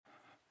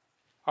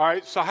All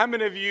right, so how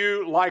many of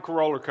you like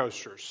roller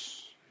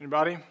coasters?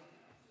 Anybody?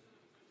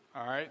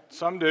 All right,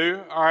 some do.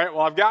 All right,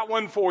 well, I've got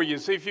one for you.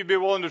 See if you'd be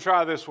willing to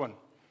try this one.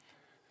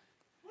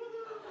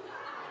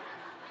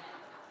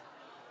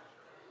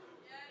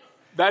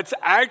 That's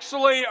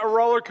actually a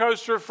roller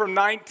coaster from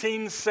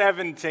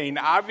 1917.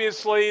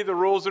 Obviously, the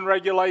rules and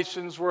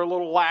regulations were a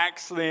little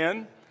lax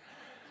then.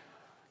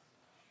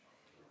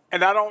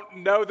 And I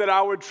don't know that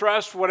I would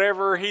trust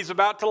whatever he's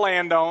about to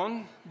land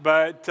on,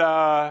 but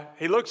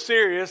he looks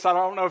serious. I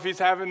don't know if he's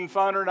having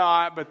fun or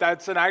not, but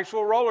that's an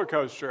actual roller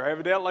coaster.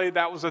 Evidently,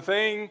 that was a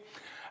thing.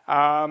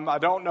 I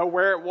don't know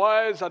where it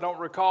was. I don't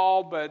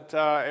recall, but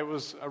it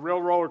was a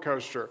real roller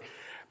coaster.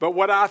 But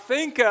what I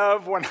think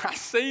of when I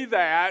see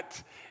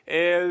that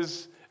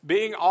is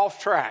being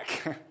off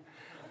track.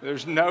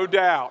 There's no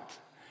doubt.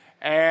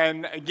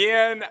 And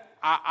again,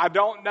 I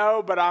don't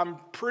know, but I'm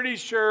pretty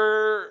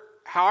sure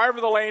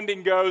however the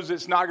landing goes,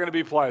 it's not going to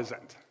be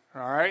pleasant,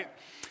 all right?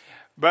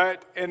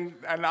 But in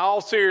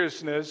all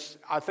seriousness,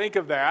 I think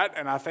of that,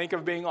 and I think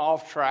of being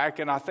off track,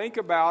 and I think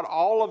about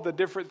all of the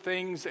different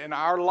things in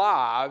our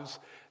lives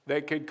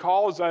that could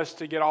cause us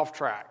to get off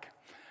track.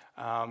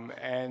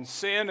 And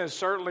sin is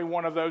certainly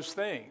one of those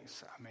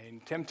things. I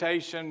mean,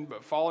 temptation,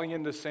 but falling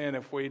into sin.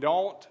 If we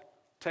don't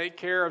take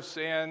care of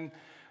sin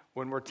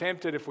when we're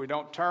tempted, if we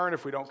don't turn,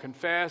 if we don't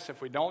confess,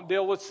 if we don't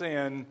deal with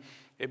sin,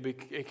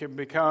 it can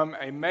become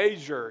a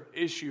major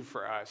issue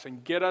for us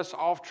and get us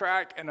off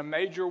track in a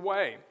major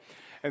way.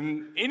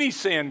 And any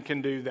sin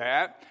can do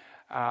that.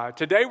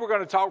 Today we're going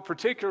to talk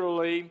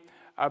particularly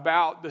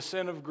about the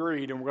sin of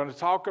greed, and we're going to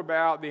talk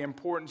about the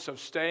importance of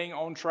staying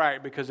on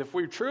track, because if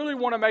we truly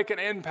want to make an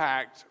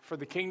impact for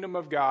the kingdom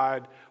of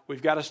God,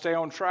 we've got to stay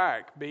on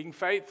track, being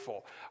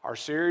faithful. Our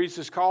series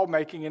is called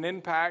Making an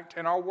Impact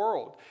in Our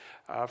World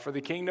for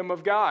the Kingdom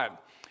of God.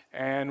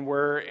 And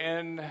we're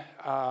in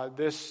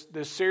this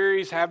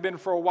series, have been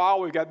for a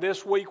while. We've got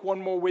this week,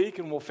 one more week,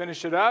 and we'll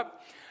finish it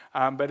up.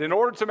 But in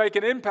order to make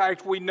an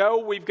impact, we know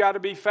we've got to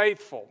be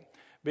faithful.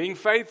 Being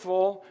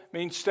faithful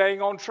means staying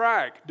on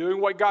track,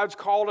 doing what God's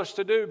called us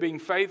to do, being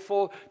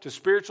faithful to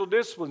spiritual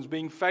disciplines,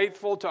 being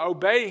faithful to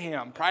obey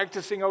Him,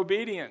 practicing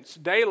obedience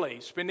daily,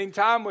 spending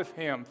time with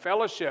Him,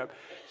 fellowship,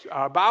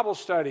 Bible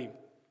study.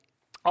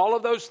 All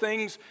of those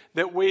things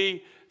that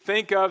we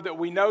think of that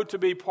we know to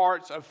be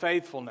parts of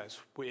faithfulness.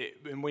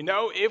 And we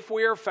know if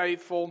we are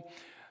faithful,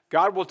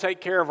 God will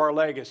take care of our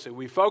legacy.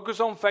 We focus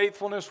on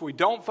faithfulness. We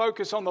don't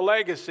focus on the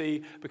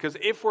legacy, because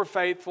if we're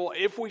faithful,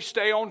 if we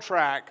stay on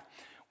track,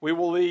 we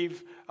will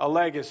leave a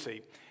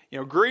legacy. You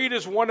know, greed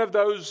is one of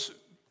those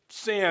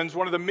sins,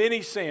 one of the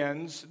many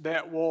sins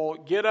that will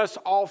get us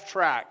off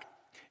track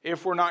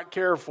if we're not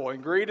careful.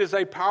 And greed is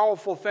a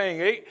powerful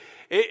thing.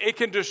 It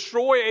can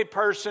destroy a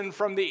person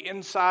from the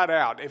inside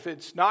out. If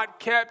it's not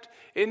kept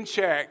in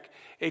check,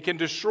 it can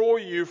destroy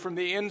you from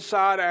the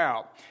inside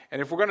out.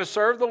 And if we're going to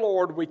serve the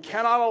Lord, we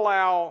cannot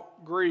allow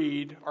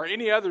greed, or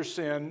any other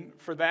sin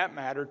for that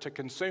matter, to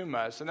consume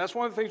us. And that's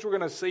one of the things we're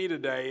going to see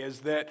today, is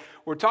that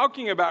we're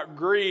talking about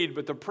greed,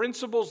 but the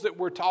principles that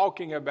we're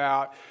talking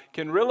about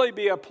can really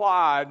be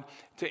applied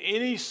to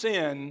any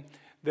sin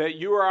that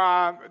you or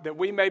I, that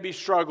we may be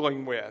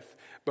struggling with.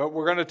 But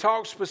we're going to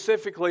talk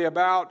specifically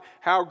about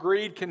how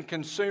greed can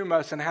consume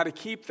us and how to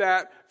keep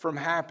that from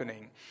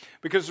happening.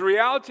 Because the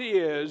reality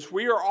is,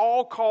 we are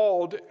all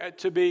called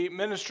to be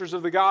ministers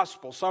of the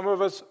gospel. Some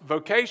of us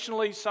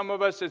vocationally, some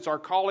of us it's our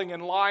calling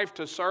in life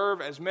to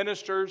serve as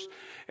ministers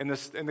in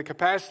the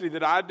capacity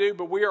that I do,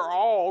 but we are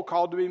all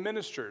called to be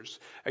ministers.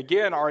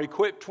 Again, our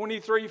Equip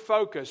 23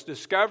 focus,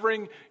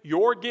 discovering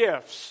your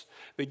gifts,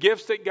 the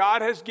gifts that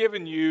God has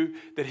given you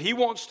that He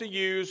wants to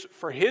use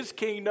for His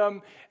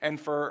kingdom and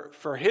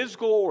for His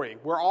glory.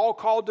 We're all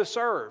called to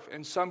serve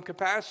in some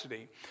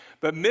capacity.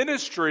 But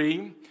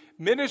ministry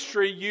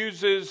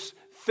uses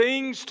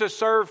things to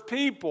serve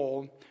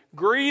people.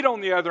 Greed,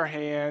 on the other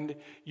hand,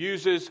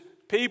 uses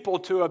people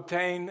to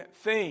obtain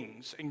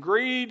things. And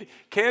greed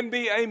can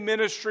be a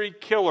ministry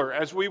killer,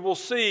 as we will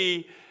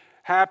see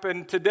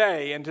happen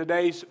today in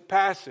today's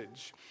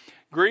passage.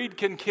 Greed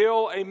can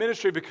kill a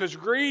ministry because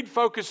greed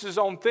focuses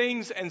on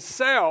things and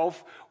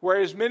self,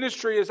 whereas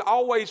ministry is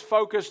always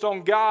focused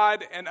on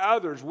God and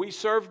others. We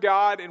serve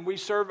God and we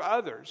serve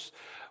others.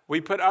 We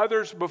put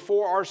others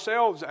before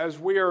ourselves, as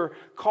we are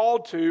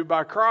called to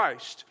by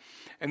Christ.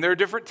 And there are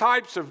different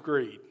types of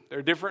greed. There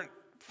are different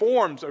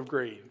forms of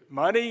greed.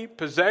 Money,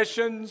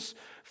 possessions,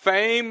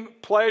 fame,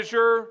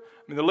 pleasure.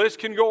 I mean, the list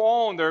can go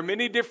on. There are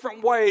many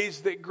different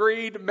ways that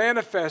greed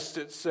manifests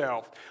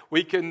itself.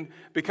 We can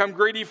become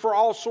greedy for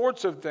all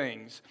sorts of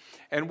things.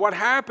 And what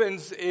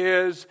happens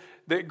is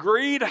that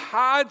greed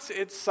hides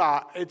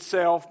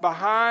itself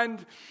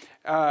behind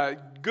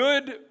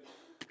good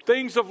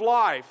things of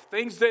life,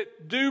 things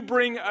that do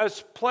bring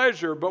us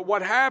pleasure. But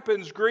what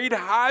happens, greed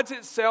hides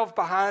itself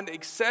behind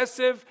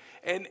excessive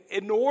and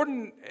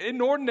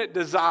inordinate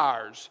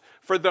desires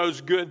for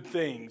those good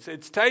things.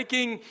 It's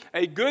taking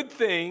a good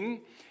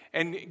thing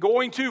and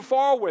going too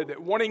far with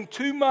it, wanting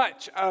too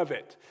much of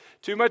it.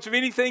 Too much of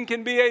anything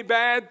can be a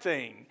bad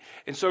thing.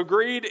 And so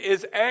greed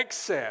is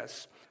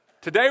excess.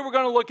 Today we're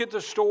going to look at the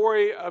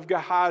story of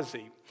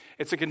Gehazi.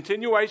 It's a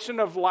continuation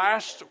of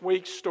last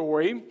week's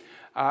story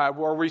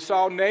where we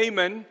saw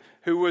Naaman,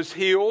 who was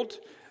healed.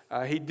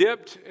 He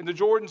dipped in the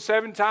Jordan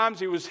 7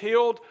 times. He was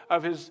healed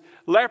of his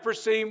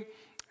leprosy,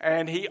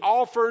 and he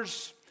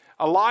offers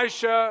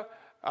Elisha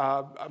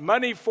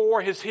money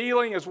for his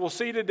healing, as we'll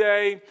see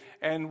today.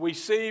 And we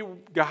see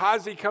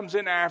Gehazi comes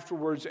in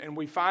afterwards, and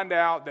we find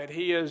out that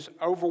he is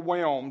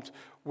overwhelmed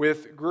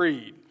with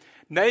greed.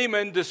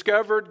 Naaman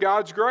discovered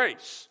God's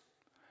grace.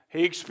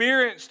 He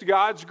experienced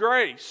God's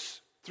grace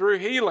through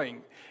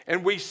healing.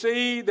 And we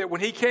see that when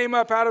he came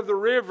up out of the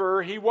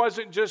river, he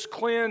wasn't just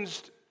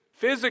cleansed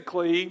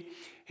physically,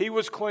 he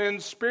was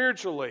cleansed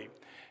spiritually.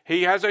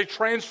 He has a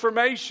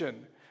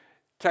transformation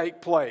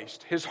take place.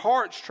 His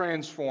heart's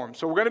transformed.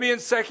 So we're going to be in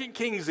 2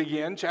 Kings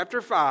again, chapter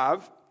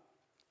 5.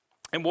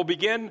 And we'll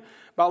begin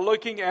by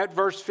looking at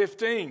verse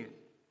 15.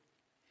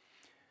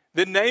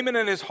 Then Naaman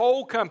and his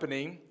whole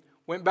company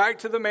went back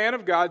to the man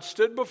of God,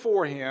 stood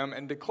before him,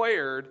 and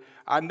declared,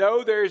 I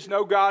know there is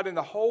no God in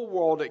the whole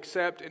world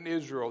except in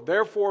Israel.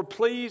 Therefore,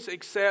 please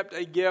accept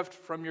a gift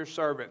from your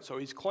servant. So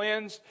he's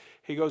cleansed.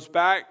 He goes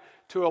back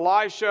to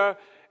Elisha,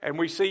 and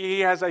we see he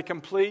has a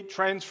complete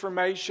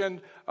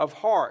transformation of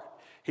heart.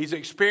 He's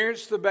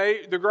experienced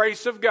the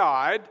grace of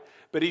God,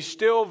 but he's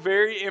still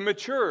very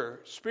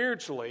immature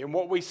spiritually. And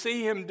what we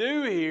see him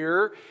do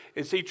here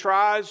is he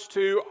tries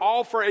to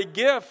offer a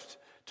gift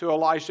to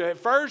Elisha. At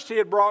first, he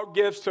had brought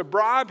gifts to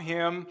bribe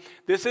him.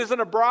 This isn't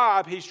a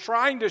bribe. He's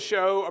trying to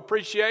show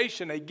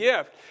appreciation, a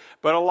gift.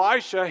 But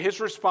Elisha, his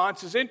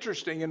response is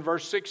interesting in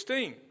verse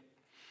 16.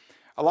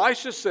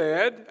 Elisha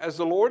said, as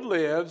the Lord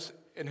lives,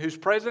 in whose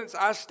presence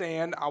I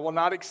stand, I will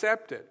not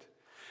accept it.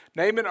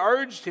 Naaman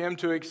urged him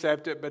to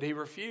accept it, but he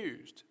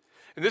refused.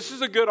 And this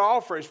is a good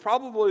offer. It's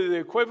probably the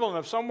equivalent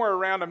of somewhere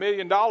around $1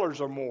 million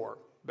or more,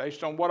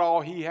 based on what all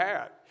he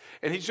had.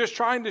 And he's just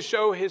trying to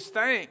show his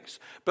thanks.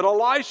 But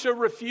Elisha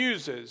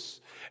refuses.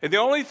 And the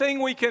only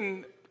thing we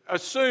can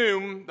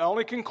assume, the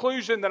only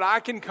conclusion that I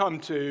can come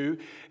to,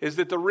 is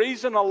that the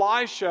reason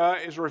Elisha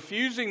is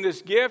refusing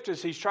this gift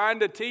is he's trying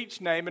to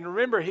teach Naaman.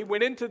 Remember, he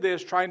went into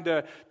this trying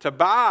to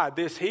buy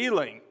this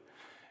healing.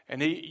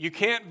 And you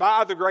can't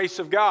buy the grace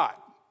of God.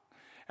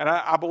 And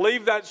I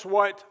believe that's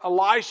what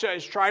Elisha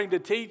is trying to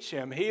teach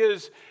him.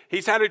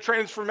 He's had a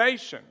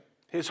transformation.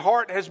 His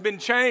heart has been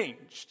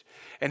changed.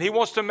 And he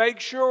wants to make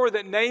sure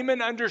that Naaman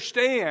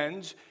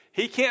understands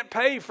he can't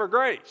pay for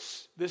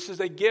grace. This is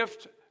a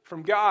gift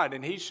from God.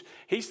 And he's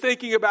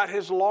thinking about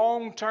his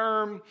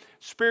long-term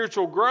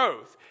spiritual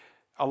growth.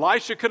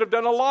 Elisha could have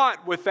done a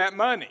lot with that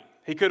money.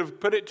 He could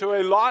have put it to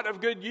a lot of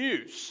good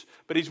use.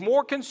 But he's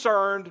more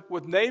concerned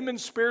with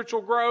Naaman's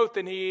spiritual growth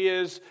than he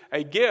is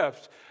a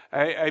gift,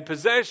 a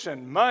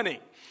possession, money.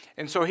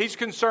 And so he's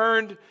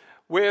concerned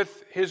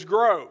with his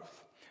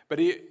growth. But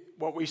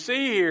what we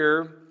see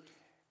here,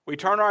 we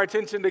turn our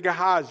attention to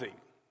Gehazi.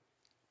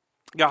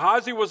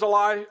 Gehazi was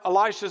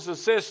Elisha's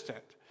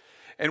assistant.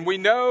 And we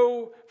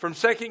know from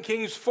 2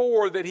 Kings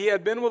 4 that he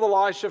had been with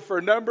Elisha for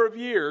a number of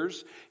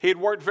years. He had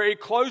worked very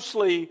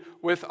closely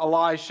with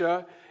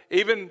Elisha,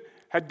 even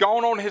had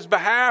gone on his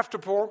behalf to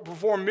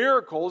perform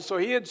miracles. So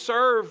he had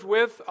served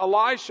with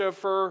Elisha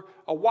for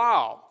a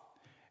while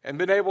and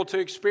been able to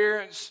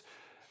experience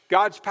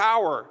God's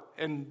power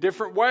in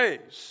different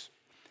ways.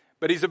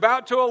 But he's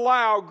about to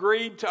allow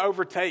greed to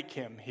overtake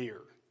him here.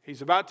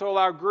 He's about to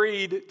allow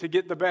greed to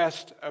get the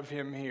best of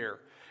him here.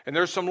 And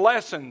there's some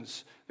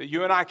lessons that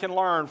you and I can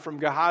learn from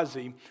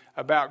Gehazi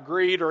about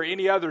greed or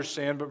any other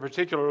sin, but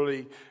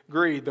particularly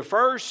greed. The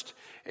first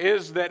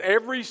is that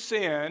every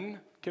sin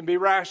can be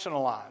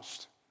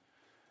rationalized.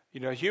 You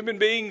know, human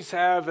beings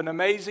have an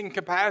amazing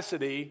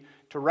capacity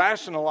to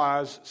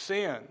rationalize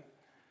sin.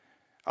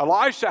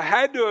 Elisha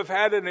had to have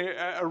had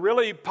a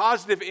really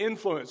positive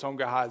influence on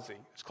Gehazi,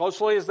 as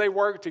closely as they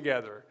worked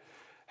together,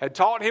 had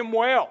taught him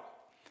well,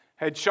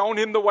 had shown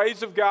him the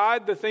ways of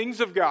God, the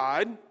things of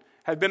God,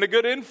 had been a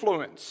good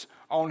influence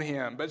on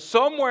him. But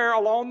somewhere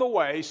along the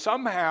way,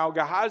 somehow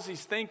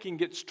Gehazi's thinking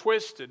gets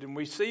twisted, and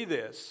we see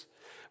this.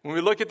 When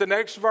we look at the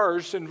next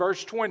verse, in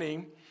verse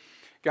 20,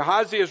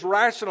 Gehazi is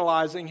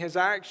rationalizing his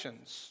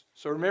actions.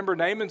 So remember,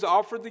 Naaman's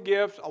offered the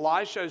gift,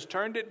 Elisha has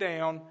turned it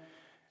down.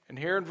 And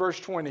here in verse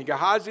 20,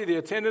 Gehazi, the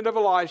attendant of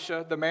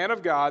Elisha, the man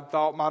of God,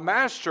 thought, my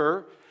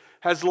master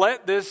has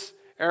let this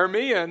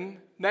Aramean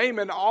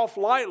Naaman off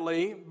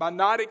lightly by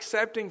not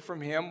accepting from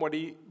him what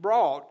he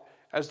brought.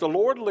 As the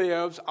Lord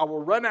lives, I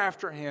will run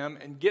after him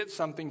and get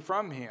something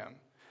from him.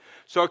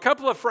 So a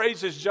couple of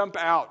phrases jump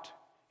out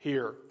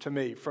here to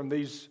me from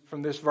this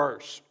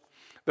verse.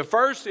 The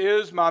first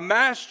is, my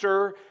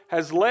master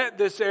has let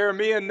this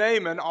Aramean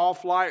Naaman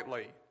off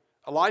lightly.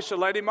 Elisha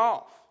let him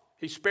off.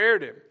 He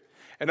spared him.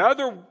 In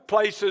other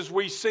places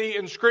we see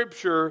in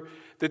Scripture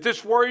that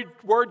this word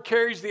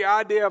carries the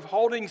idea of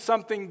holding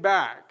something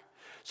back.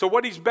 So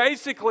what he's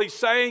basically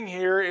saying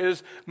here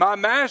is, my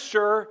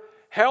master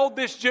held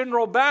this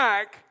general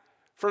back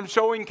from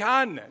showing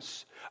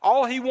kindness.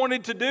 All he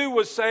wanted to do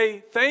was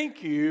say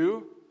thank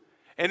you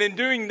And in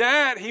doing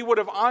that, he would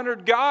have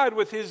honored God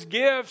with his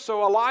gift.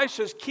 So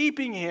Elisha's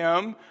keeping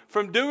him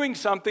from doing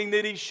something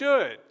that he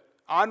should,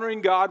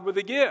 honoring God with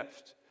a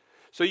gift.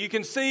 So you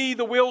can see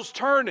the wheels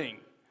turning.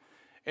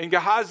 In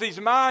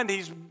Gehazi's mind,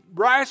 he's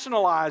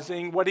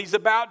rationalizing what he's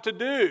about to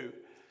do.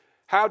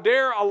 How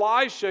dare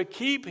Elisha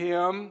keep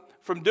him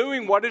from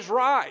doing what is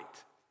right,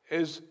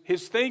 is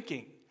his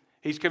thinking.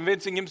 He's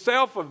convincing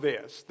himself of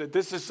this, that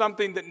this is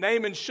something that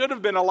Naaman should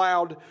have been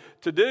allowed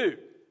to do.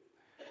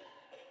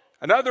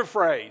 Another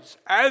phrase,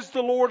 as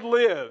the Lord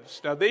lives.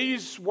 Now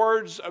these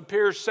words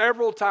appear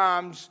several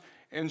times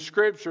in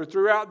Scripture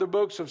throughout the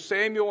books of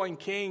Samuel and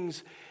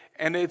Kings,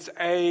 and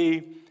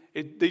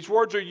these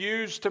words are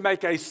used to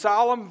make a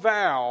solemn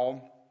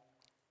vow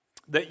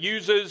that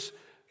uses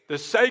the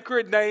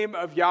sacred name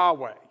of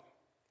Yahweh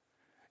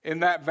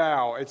in that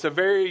vow. It's a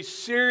very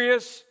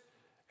serious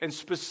and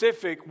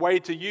specific way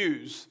to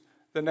use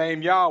the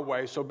name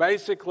Yahweh. So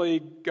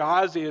basically,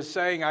 Gehazi is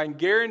saying, I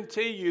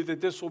guarantee you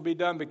that this will be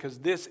done because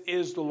this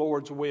is the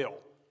Lord's will.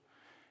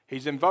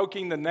 He's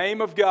invoking the name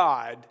of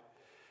God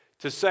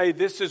to say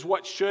this is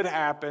what should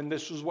happen,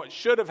 this is what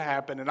should have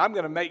happened, and I'm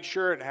going to make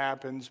sure it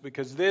happens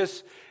because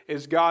this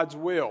is God's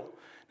will.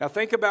 Now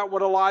think about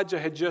what Elijah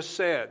had just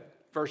said,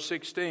 verse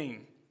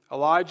 16.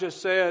 Elijah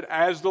said,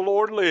 as the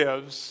Lord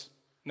lives,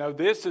 no,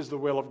 this is the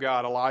will of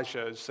God, Elisha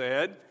has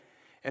said,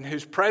 in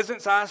whose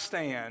presence I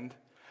stand,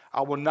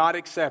 I will not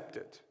accept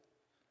it.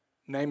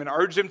 Naaman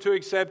urged him to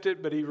accept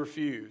it, but he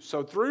refused.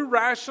 So through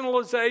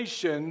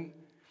rationalization,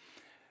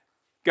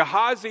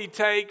 Gehazi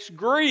takes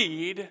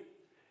greed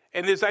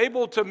and is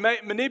able to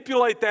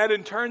manipulate that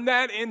and turn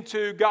that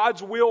into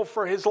God's will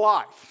for his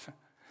life.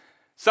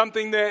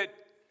 Something that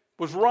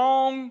was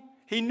wrong.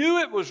 He knew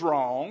it was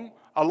wrong.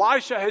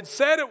 Elisha had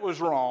said it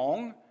was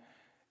wrong.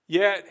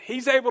 Yet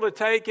he's able to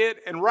take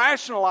it and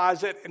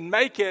rationalize it and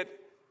make it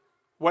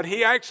what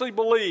he actually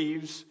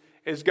believes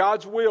is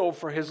God's will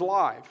for his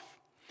life.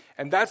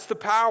 And that's the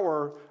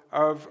power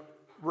of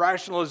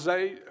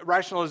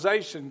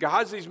rationalization.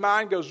 Gehazi's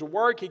mind goes to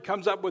work. He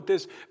comes up with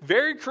this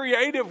very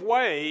creative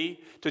way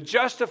to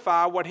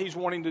justify what he's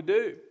wanting to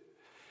do.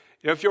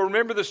 You know, if you'll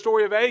remember the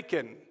story of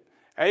Achan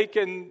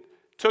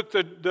took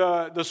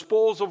the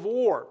spoils of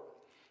war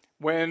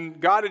when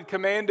God had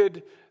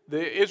commanded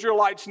the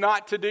Israelites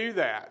not to do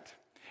that.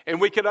 And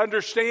we could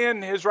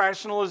understand his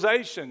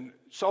rationalization.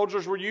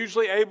 Soldiers were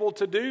usually able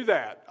to do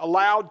that,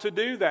 allowed to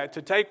do that,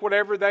 to take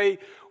whatever they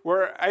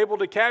were able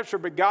to capture.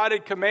 But God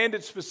had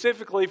commanded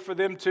specifically for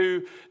them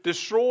to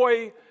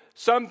destroy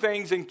some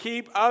things and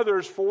keep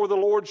others for the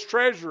Lord's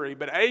treasury.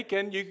 But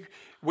Achan,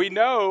 we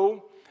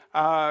know,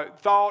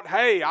 thought,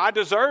 hey, I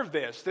deserve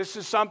this. This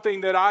is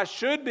something that I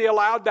should be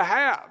allowed to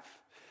have.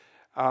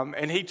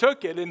 And he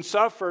took it and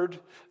suffered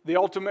the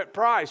ultimate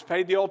price,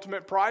 paid the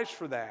ultimate price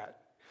for that.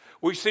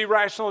 We see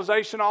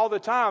rationalization all the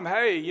time.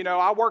 Hey, you know,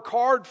 I work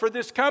hard for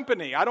this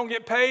company. I don't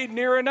get paid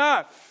near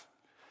enough.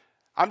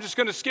 I'm just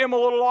going to skim a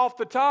little off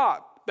the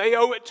top. They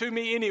owe it to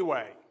me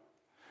anyway.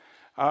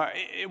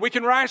 We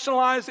can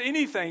rationalize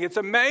anything. It's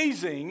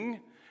amazing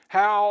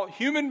how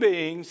human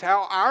beings,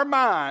 how our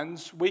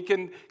minds, we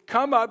can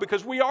come up,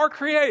 because we are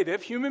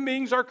creative. Human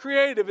beings are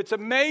creative. It's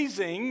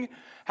amazing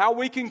how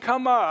we can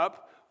come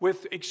up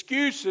with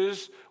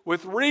excuses,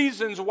 with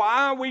reasons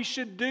why we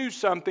should do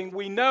something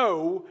we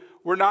know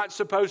we're not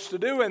supposed to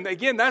do. And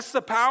again, that's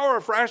the power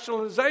of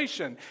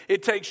rationalization.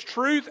 It takes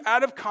truth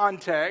out of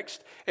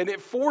context and it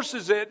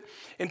forces it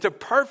into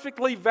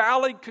perfectly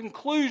valid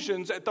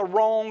conclusions at the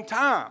wrong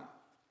time.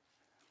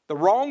 The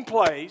wrong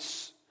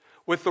place,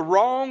 with the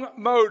wrong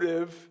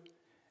motive,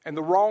 and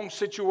the wrong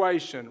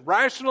situation.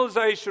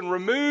 Rationalization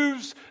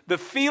removes the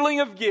feeling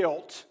of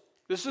guilt.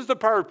 This is the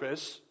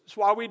purpose. That's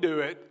why we do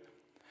it.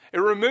 It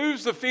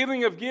removes the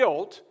feeling of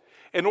guilt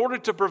in order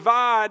to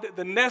provide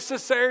the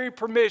necessary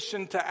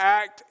permission to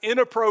act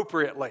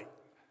inappropriately.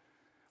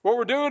 What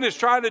we're doing is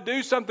trying to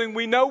do something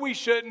we know we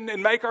shouldn't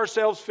and make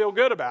ourselves feel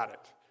good about it.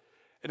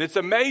 And it's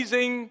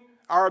amazing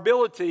our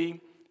ability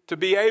to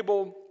be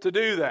able to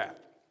do that.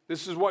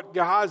 This is what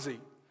Gehazi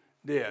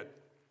did.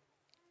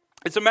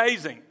 It's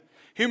amazing.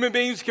 Human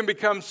beings can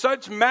become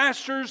such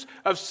masters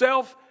of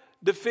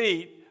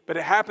self-defeat, but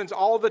it happens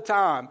all the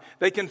time.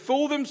 They can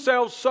fool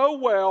themselves so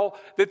well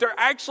that they're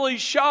actually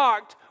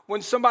shocked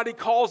when somebody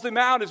calls them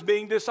out as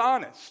being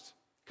dishonest,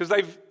 because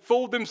they've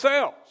fooled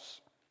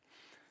themselves.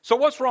 So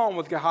what's wrong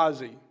with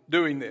Gehazi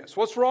doing this?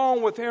 What's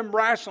wrong with him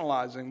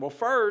rationalizing? Well,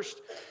 first,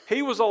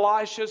 he was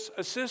Elisha's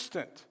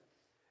assistant,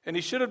 and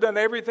he should have done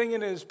everything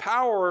in his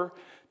power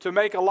to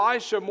make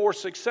Elisha more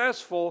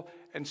successful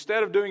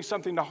instead of doing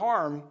something to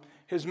harm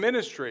his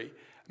ministry.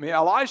 I mean,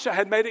 Elisha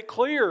had made it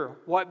clear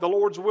what the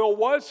Lord's will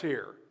was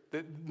here,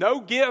 that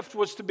no gift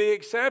was to be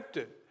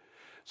accepted.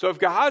 So if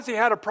Gehazi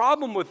had a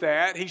problem with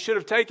that, he should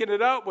have taken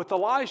it up with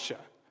Elisha.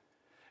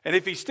 And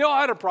if he still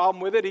had a problem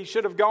with it, he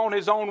should have gone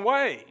his own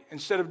way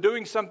instead of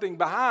doing something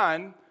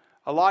behind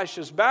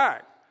Elisha's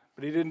back.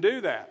 But he didn't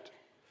do that.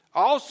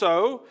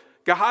 Also,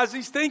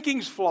 Gehazi's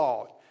thinking's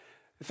flawed.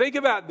 Think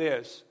about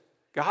this.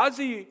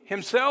 Gehazi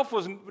himself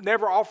was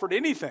never offered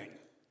anything.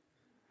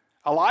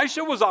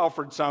 Elisha was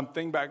offered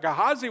something, but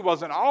Gehazi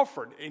wasn't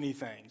offered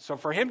anything. So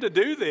for him to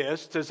do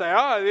this, to say,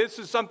 this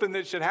is something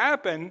that should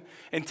happen,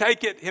 and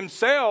take it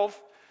himself,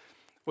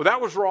 well,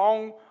 that was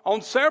wrong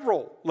on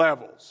several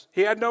levels.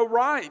 He had no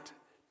right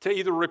to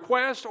either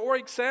request or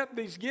accept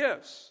these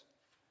gifts.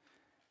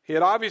 He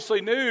had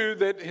obviously knew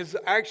that his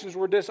actions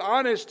were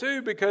dishonest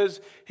too, because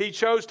he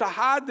chose to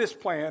hide this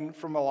plan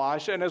from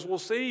Elisha. And as we'll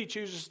see, he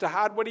chooses to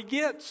hide what he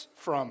gets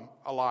from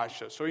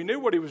Elisha. So he knew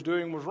what he was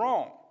doing was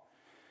wrong.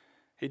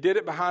 He did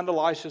it behind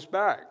Elisha's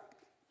back.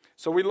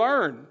 So we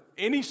learn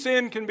any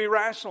sin can be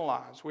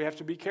rationalized. We have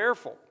to be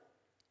careful.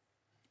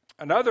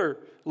 Another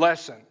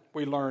lesson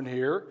we learn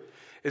here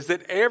is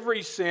that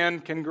every sin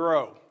can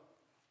grow.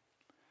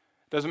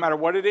 Doesn't matter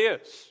what it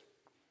is.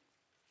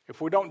 If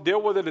we don't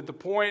deal with it at the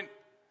point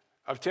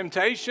of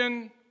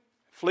temptation,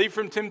 flee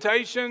from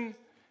temptation,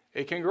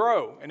 it can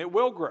grow, and it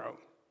will grow.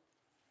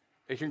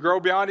 It can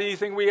grow beyond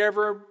anything we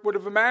ever would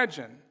have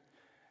imagined.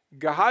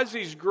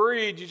 Gehazi's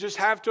greed, you just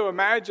have to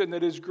imagine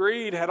that his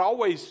greed had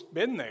always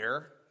been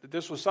there, that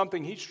this was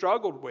something he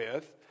struggled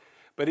with,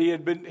 but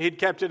he'd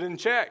kept it in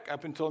check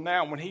up until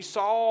now. When he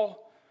saw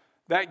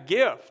that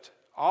gift,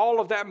 all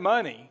of that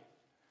money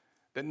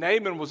that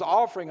Naaman was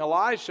offering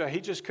Elisha, he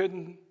just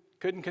couldn't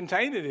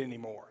contain it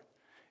anymore.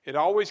 It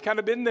always kind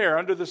of been there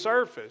under the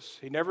surface.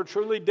 He never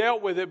truly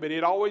dealt with it, but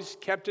he'd always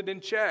kept it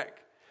in check.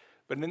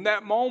 But in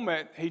that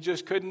moment, he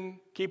just couldn't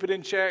keep it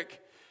in check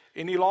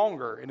any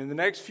longer. And in the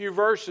next few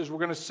verses, we're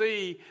going to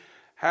see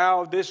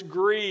how this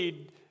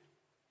greed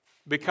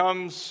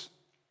becomes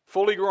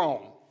fully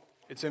grown.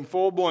 It's in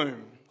full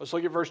bloom. Let's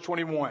look at verse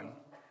 21.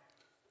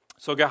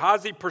 So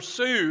Gehazi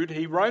pursued,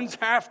 he runs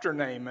after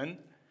Naaman.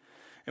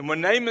 And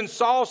when Naaman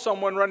saw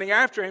someone running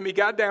after him, he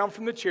got down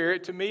from the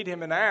chariot to meet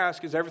him and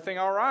ask, "Is everything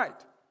all right?"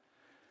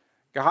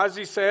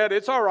 Gehazi said,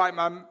 "It's all right.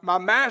 My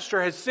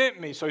master has sent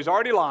me." So he's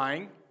already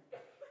lying.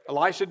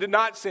 Elisha did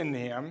not send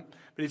him.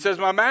 But he says,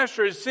 "My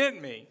master has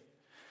sent me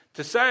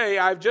to say,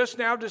 I've just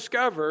now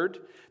discovered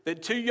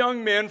that 2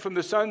 young men from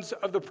the sons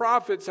of the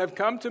prophets have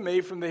come to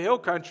me from the hill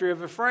country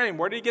of Ephraim."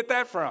 Where did he get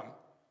that from?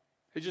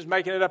 He's just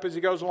making it up as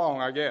he goes along,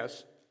 I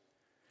guess.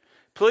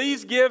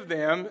 "Please give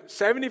them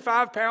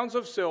 75 pounds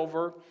of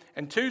silver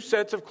and 2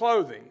 sets of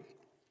clothing."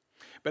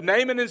 But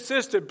Naaman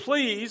insisted,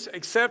 "Please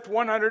accept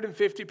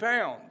 150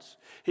 pounds.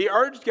 He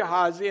urged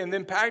Gehazi and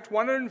then packed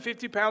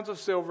 150 pounds of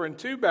silver in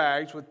 2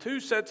 bags with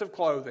 2 sets of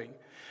clothing.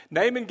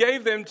 Naaman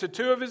gave them to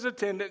 2 of his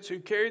attendants who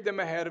carried them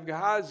ahead of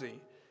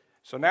Gehazi.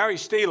 So now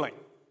he's stealing.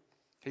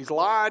 He's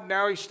lied,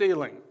 now he's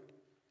stealing.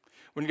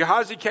 When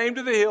Gehazi came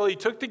to the hill, he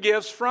took the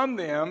gifts from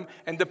them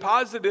and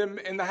deposited them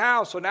in the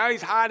house. So now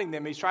he's hiding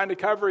them. He's trying to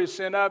cover his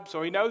sin up,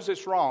 so he knows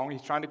it's wrong.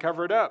 He's trying to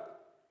cover it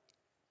up.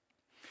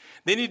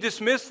 Then he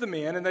dismissed the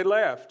men and they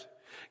left.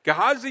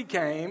 Gehazi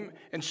came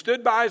and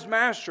stood by his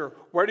master.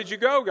 "Where did you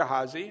go,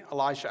 Gehazi?"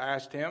 Elisha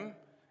asked him.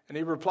 And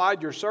he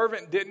replied, "Your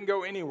servant didn't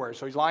go anywhere."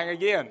 So he's lying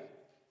again.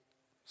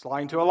 He's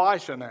lying to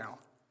Elisha now.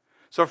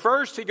 So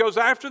first he goes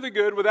after the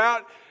goods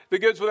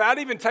without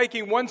even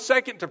taking 1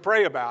 second to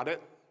pray about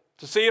it,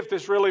 to see if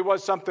this really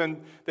was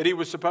something that he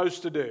was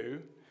supposed to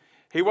do.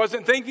 He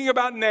wasn't thinking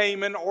about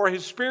Naaman or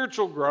his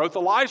spiritual growth.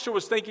 Elisha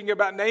was thinking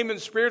about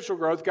Naaman's spiritual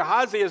growth.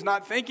 Gehazi is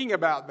not thinking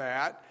about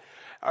that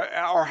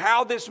or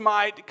how this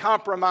might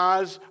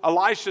compromise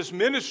Elisha's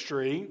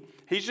ministry.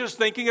 He's just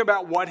thinking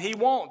about what he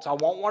wants. I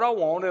want what I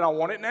want, and I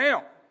want it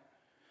now.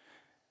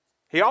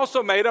 He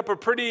also made up a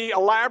pretty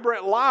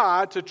elaborate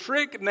lie to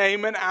trick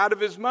Naaman out of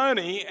his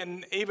money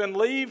and even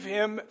leave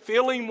him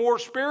feeling more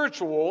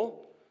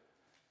spiritual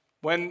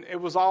when it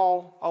was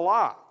all a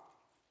lie.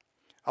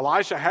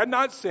 Elisha had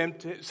not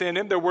sent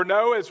him. There were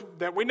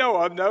that we know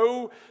of,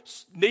 no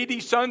needy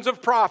sons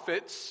of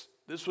prophets.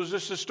 This was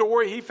just a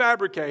story he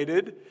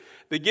fabricated.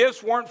 The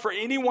gifts weren't for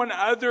anyone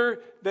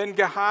other than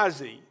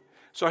Gehazi.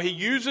 So he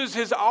uses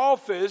his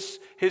office,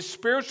 his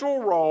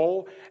spiritual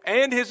role,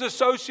 and his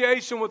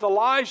association with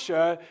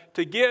Elisha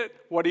to get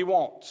what he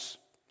wants.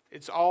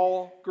 It's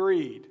all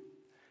greed.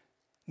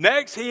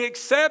 Next, he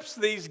accepts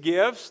these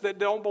gifts that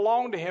don't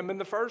belong to him in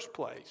the first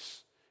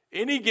place.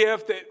 Any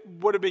gift that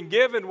would have been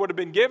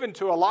given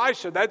to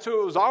Elisha. That's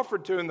who it was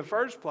offered to in the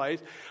first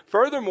place.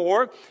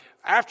 Furthermore,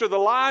 after the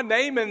lie,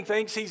 Naaman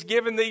thinks he's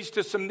given these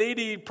to some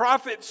needy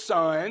prophet's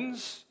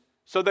sons.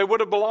 So they would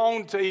have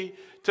belonged to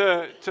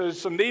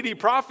some needy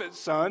prophet's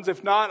sons,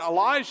 if not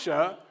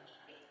Elisha.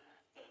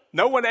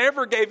 No one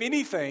ever gave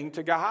anything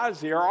to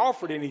Gehazi or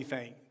offered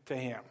anything to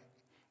him.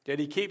 Yet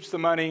he keeps the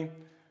money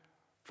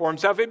for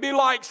himself. It'd be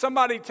like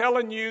somebody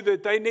telling you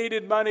that they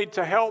needed money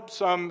to help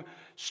some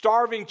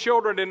starving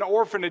children in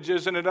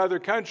orphanages in another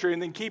country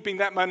and then keeping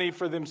that money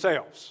for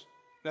themselves.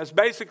 That's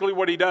basically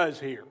what he does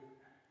here.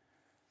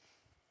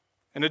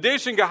 In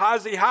addition,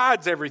 Gehazi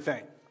hides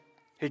everything.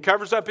 He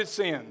covers up his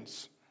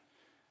sins.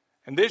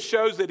 And this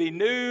shows that he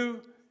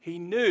knew,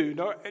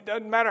 no, it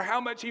doesn't matter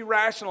how much he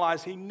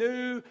rationalized, he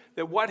knew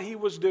that what he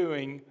was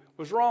doing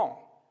was wrong.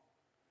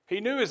 He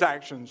knew his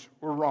actions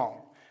were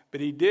wrong. But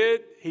he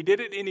did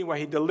it anyway.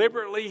 He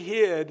deliberately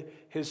hid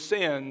his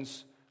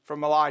sins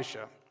from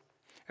Elisha.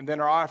 And then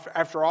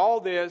after all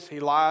this, he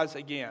lies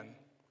again.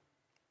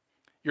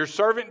 Your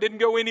servant didn't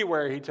go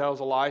anywhere, he tells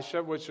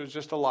Elisha, which was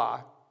just a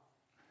lie.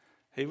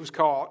 He was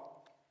caught.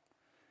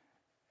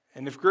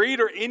 And if greed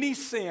or any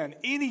sin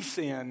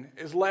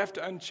is left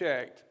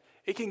unchecked,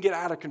 it can get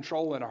out of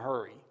control in a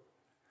hurry.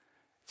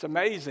 It's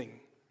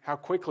amazing how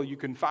quickly you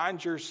can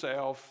find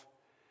yourself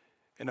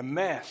in a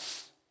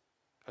mess,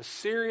 a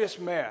serious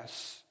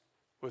mess,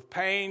 with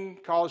pain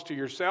caused to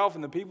yourself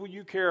and the people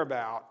you care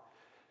about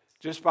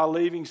just by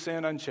leaving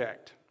sin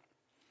unchecked,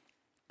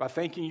 by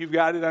thinking you've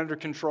got it under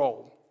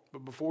control.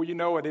 But before you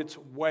know it, it's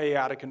way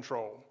out of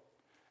control.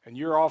 And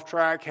you're off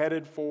track,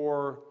 headed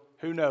for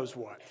who knows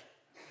what.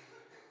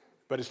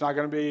 But it's not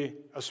going to be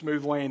a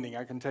smooth landing,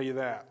 I can tell you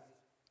that.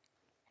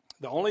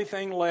 The only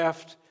thing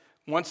left,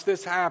 once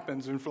this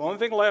happens, and the only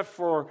thing left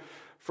for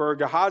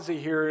Gehazi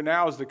here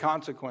now is the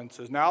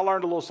consequences. Now, I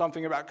learned a little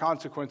something about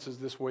consequences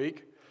this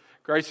week.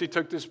 Gracie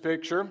took this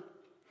picture.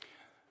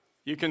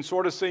 You can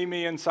sort of see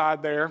me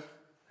inside there.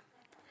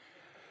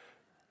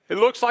 It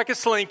looks like a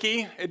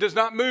slinky. It does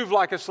not move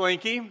like a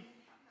slinky.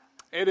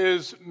 It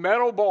is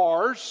metal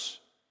bars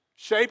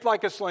shaped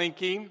like a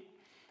slinky.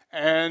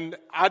 And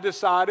I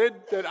decided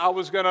that I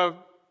was going to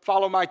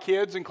follow my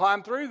kids and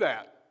climb through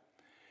that.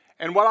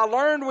 And what I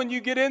learned when you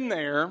get in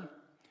there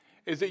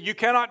is that you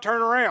cannot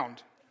turn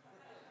around.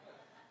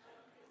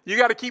 You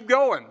got to keep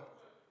going.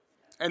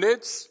 And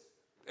it's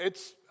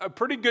a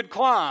pretty good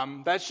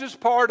climb. That's just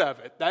part of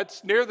it.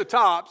 That's near the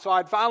top. So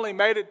I'd finally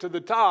made it to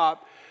the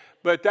top.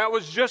 But that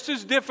was just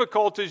as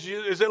difficult as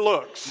it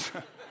looks.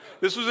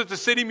 This was at the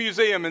City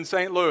Museum in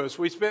St. Louis.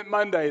 We spent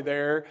Monday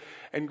there,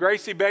 and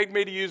Gracie begged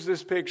me to use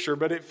this picture,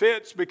 but it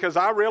fits because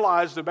I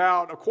realized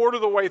about a quarter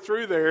of the way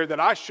through there that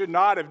I should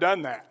not have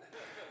done that.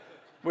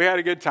 We had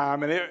a good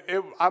time, and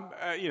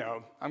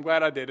I'm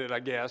glad I did it, I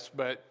guess.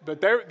 But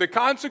the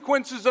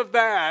consequences of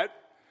that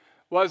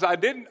was I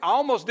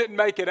almost didn't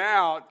make it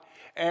out,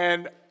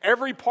 and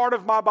every part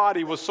of my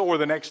body was sore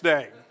the next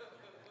day.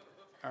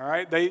 All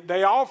right,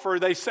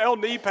 they sell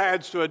knee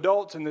pads to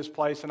adults in this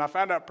place, and I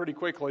found out pretty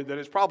quickly that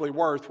it's probably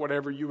worth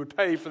whatever you would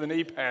pay for the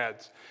knee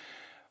pads.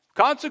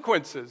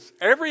 Consequences.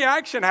 Every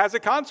action has a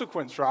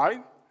consequence,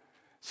 right?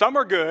 Some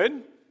are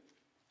good,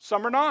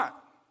 some are not.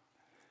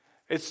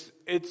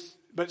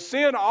 But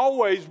sin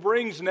always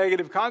brings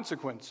negative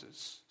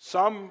consequences.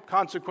 Some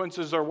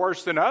consequences are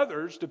worse than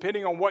others,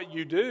 depending on what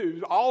you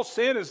do. All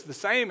sin is the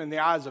same in the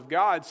eyes of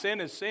God. Sin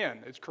is sin.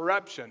 It's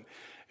corruption.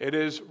 It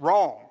is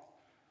wrong.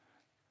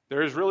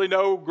 There is really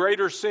no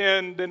greater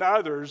sin than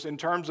others in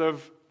terms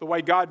of the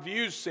way God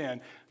views sin.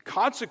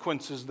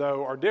 Consequences,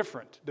 though, are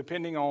different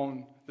depending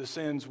on the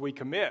sins we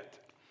commit.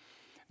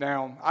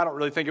 Now, I don't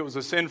really think it was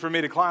a sin for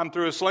me to climb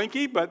through a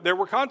slinky, but there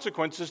were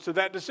consequences to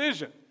that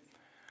decision.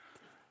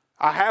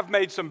 I have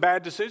made some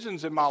bad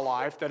decisions in my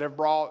life that have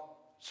brought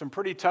some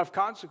pretty tough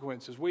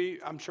consequences.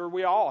 I'm sure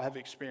we all have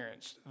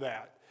experienced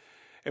that.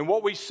 And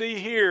what we see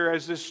here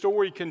as this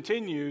story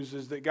continues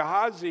is that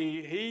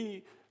Gehazi,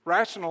 he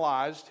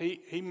rationalized,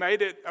 he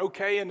made it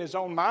okay in his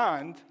own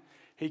mind.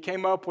 He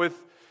came up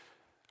with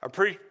a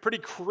pretty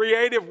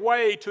creative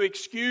way to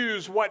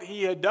excuse what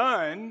he had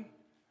done,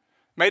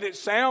 made it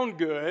sound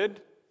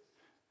good.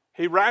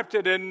 He wrapped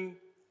it in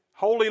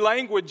holy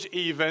language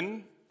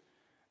even,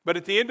 but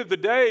at the end of the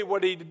day,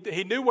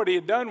 he knew what he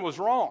had done was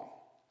wrong.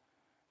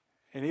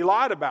 And he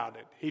lied about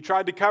it. He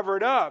tried to cover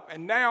it up,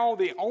 and now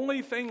the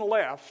only thing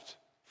left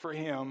for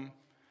him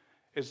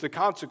is the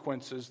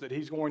consequences that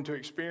he's going to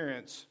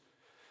experience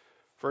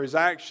for his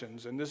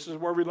actions. And this is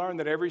where we learn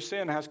that every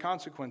sin has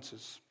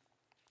consequences.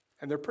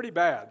 And they're pretty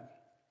bad.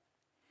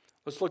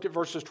 Let's look at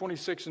verses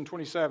 26 and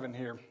 27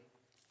 here.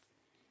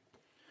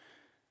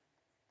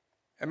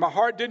 And my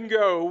heart didn't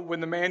go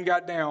when the man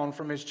got down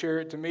from his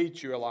chariot to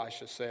meet you,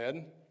 Elisha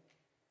said.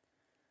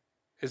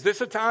 Is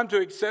this a time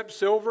to accept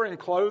silver and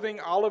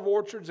clothing, olive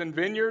orchards and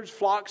vineyards,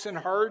 flocks and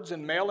herds,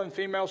 and male and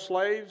female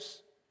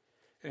slaves?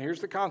 And here's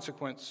the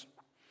consequence.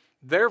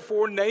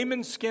 Therefore,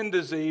 Naaman's skin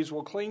disease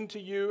will cling to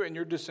you and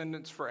your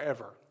descendants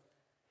forever.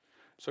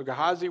 So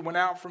Gehazi went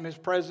out from his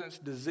presence,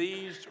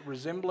 diseased,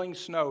 resembling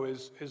snow.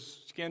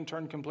 His skin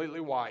turned completely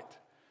white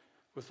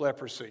with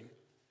leprosy.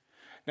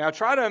 Now,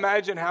 try to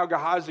imagine how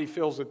Gehazi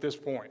feels at this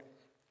point.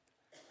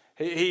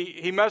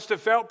 He must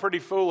have felt pretty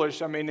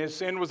foolish. I mean, his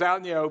sin was out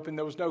in the open.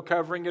 There was no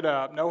covering it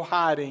up, no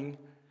hiding.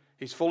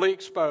 He's fully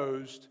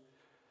exposed.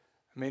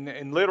 I mean,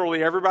 and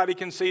literally everybody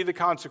can see the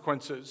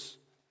consequences.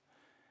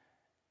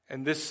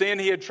 And this sin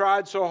he had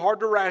tried so hard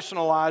to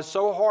rationalize,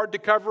 so hard to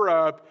cover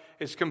up,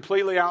 is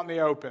completely out in the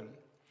open.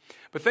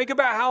 But think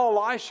about how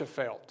Elisha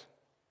felt.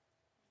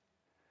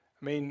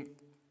 I mean,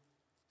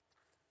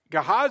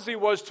 Gehazi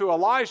was to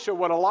Elisha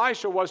what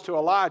Elisha was to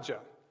Elijah.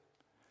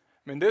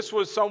 I mean, this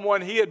was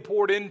someone he had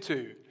poured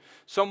into,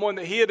 someone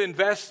that he had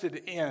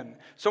invested in,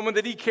 someone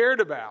that he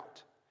cared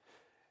about.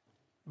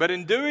 But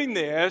in doing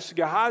this,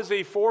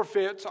 Gehazi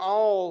forfeits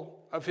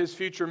all of his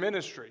future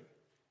ministry.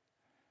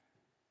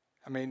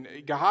 I mean,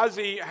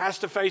 Gehazi has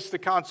to face the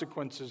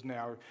consequences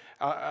now.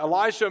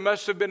 Elisha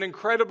must have been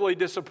incredibly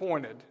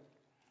disappointed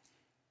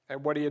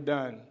at what he had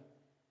done.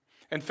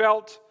 and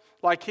felt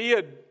like he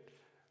had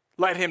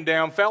let him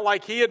down, felt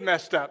like he had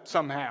messed up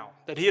somehow,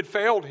 that he had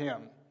failed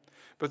him.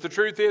 But the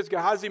truth is,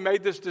 Gehazi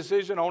made this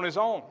decision on his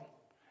own,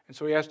 and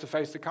so he has to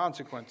face the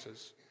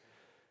consequences.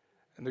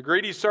 And the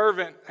greedy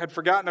servant had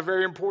forgotten a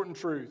very important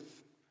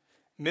truth.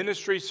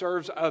 Ministry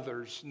serves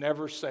others,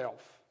 never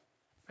self.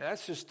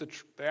 That's just the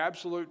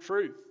absolute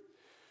truth.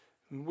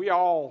 And we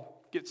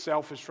all get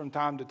selfish from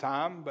time to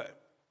time,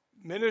 but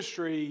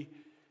ministry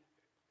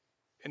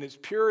in its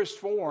purest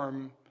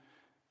form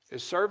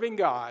is serving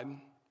God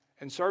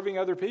and serving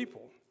other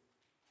people.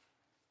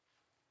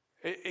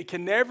 It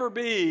can never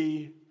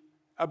be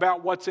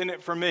about what's in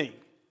it for me.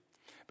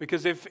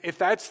 Because if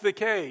that's the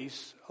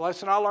case, a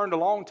lesson I learned a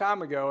long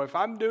time ago, if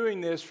I'm doing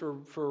this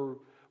for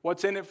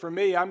what's in it for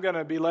me, I'm going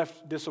to be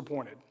left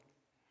disappointed.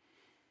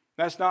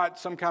 That's not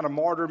some kind of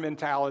martyr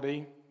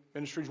mentality.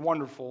 Ministry is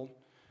wonderful,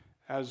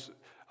 has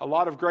a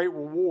lot of great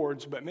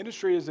rewards, but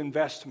ministry is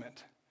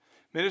investment.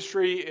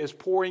 Ministry is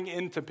pouring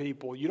into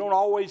people. You don't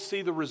always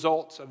see the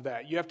results of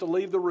that. You have to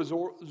leave the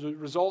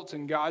results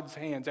in God's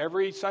hands.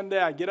 Every Sunday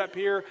I get up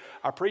here,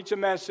 I preach a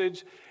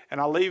message,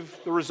 and I leave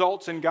the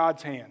results in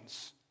God's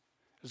hands.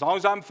 As long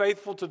as I'm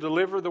faithful to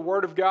deliver the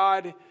Word of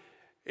God,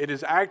 it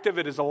is active,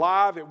 it is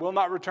alive, it will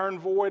not return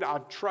void. I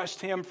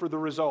trust Him for the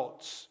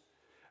results.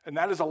 And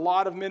that is a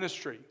lot of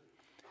ministry.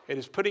 It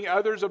is putting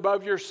others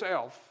above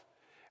yourself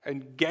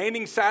and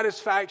gaining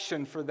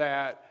satisfaction for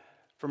that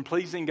from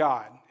pleasing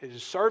God. It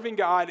is serving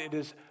God, it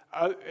is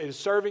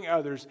serving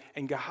others,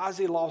 and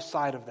Gehazi lost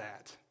sight of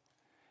that.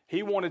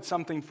 He wanted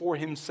something for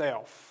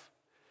himself,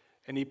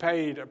 and he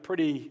paid a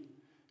pretty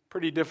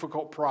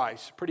difficult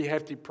price, pretty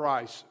hefty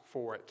price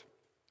for it.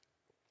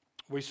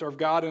 We serve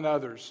God and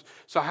others.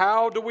 So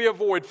how do we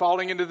avoid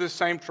falling into this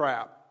same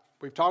trap?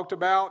 We've talked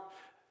about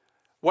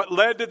what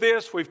led to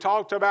this. We've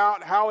talked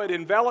about how it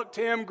enveloped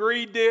him,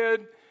 greed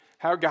did,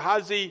 how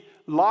Gehazi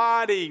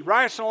lied, he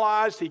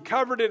rationalized, he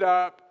covered it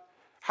up.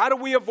 How do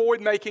we avoid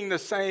making the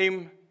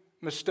same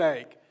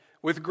mistake?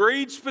 With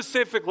greed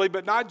specifically,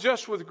 but not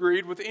just with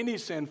greed, with any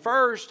sin.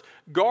 First,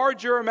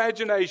 guard your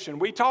imagination.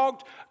 We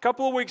talked a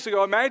couple of weeks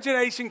ago,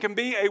 imagination can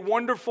be a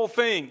wonderful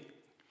thing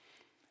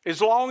as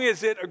long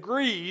as it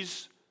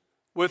agrees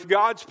with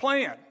God's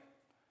plan.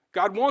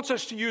 God wants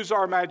us to use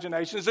our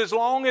imaginations as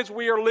long as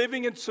we are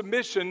living in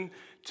submission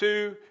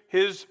to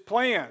His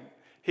plan.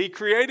 He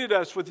created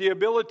us with the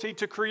ability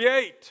to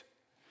create.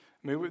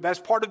 I mean, that's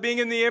part of being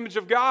in the image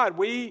of God.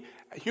 We,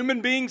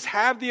 human beings,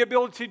 have the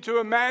ability to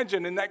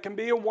imagine, and that can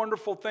be a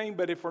wonderful thing.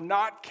 But if we're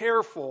not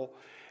careful,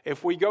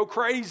 if we go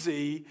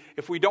crazy,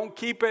 if we don't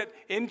keep it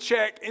in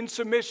check, in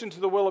submission to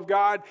the will of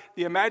God,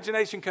 the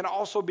imagination can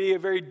also be a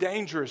very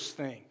dangerous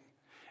thing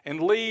and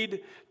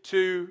lead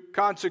to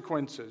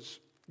consequences.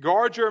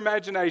 Guard your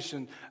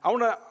imagination. I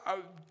want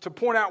to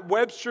point out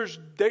Webster's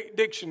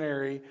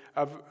dictionary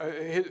of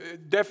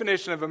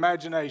definition of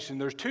imagination.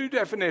 There's two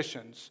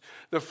definitions.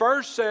 The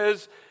first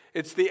says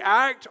it's the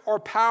act or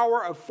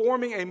power of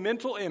forming a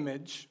mental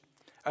image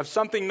of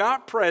something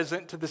not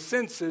present to the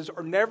senses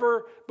or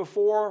never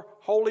before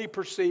wholly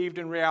perceived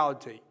in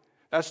reality.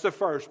 That's the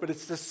first. But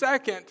it's the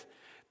second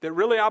that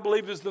really I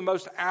believe is the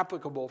most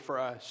applicable for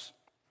us.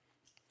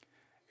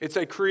 It's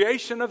a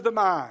creation of the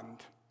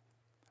mind,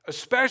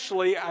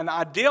 especially an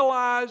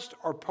idealized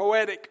or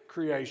poetic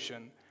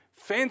creation,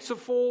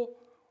 fanciful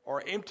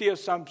or empty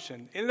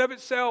assumption. In and of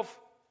itself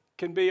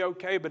can be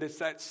okay, but it's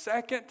that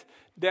second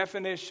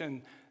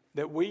definition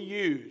that we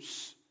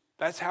use.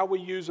 That's how we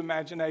use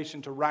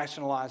imagination to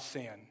rationalize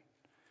sin.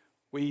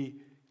 We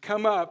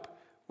come up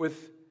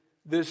with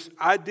this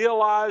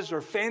idealized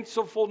or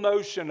fanciful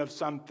notion of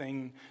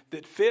something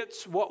that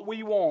fits what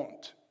we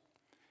want,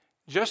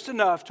 just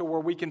enough to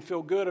where we can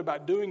feel good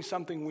about doing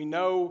something we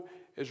know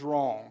is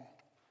wrong.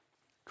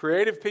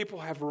 Creative people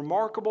have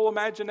remarkable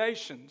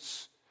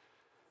imaginations,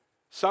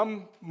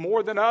 some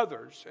more than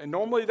others. And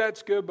normally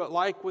that's good, but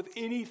like with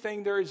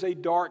anything, there is a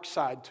dark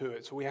side to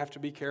it, so we have to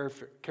be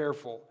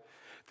careful.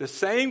 The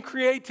same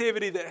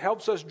creativity that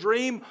helps us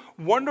dream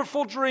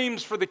wonderful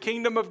dreams for the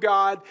kingdom of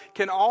God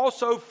can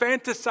also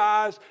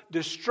fantasize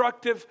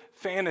destructive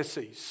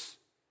fantasies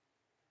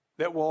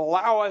that will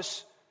allow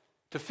us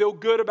to feel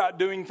good about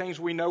doing things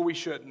we know we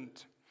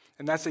shouldn't.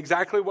 And that's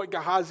exactly what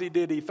Gehazi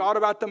did. He thought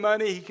about the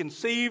money. He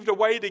conceived a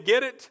way to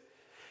get it.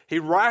 He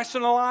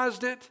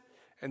rationalized it.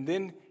 And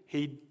then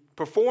he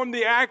performed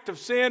the act of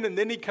sin, and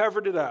then he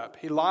covered it up.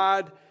 He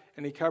lied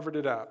and he covered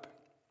it up.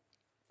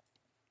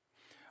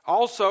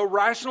 Also,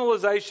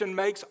 rationalization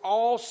makes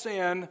all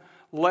sin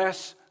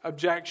less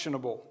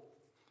objectionable.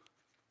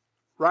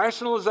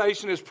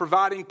 Rationalization is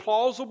providing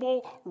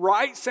plausible,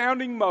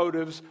 right-sounding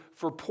motives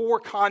for poor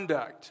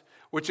conduct,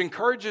 which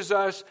encourages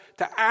us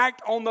to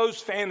act on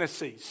those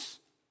fantasies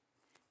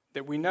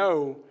that we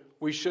know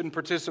we shouldn't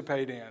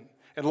participate in.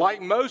 And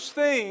like most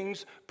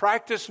things,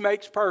 practice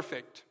makes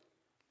perfect.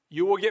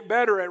 You will get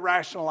better at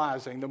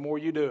rationalizing the more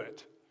you do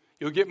it.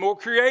 You'll get more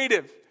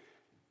creative.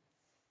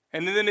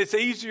 And then it's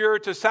easier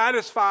to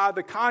satisfy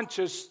the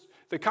conscience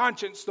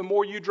the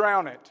more you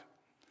drown it.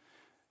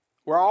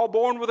 We're all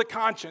born with a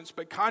conscience,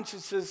 but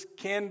consciences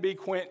can be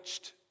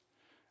quenched.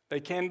 They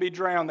can be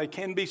drowned. They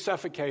can be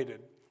suffocated.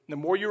 And the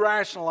more you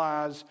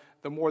rationalize,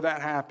 the more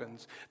that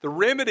happens. The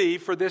remedy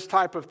for this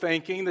type of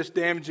thinking, this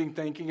damaging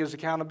thinking, is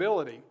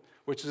accountability,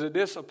 which is a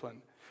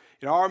discipline.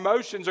 Our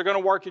emotions are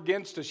going to work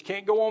against us. You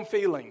can't go on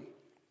feeling.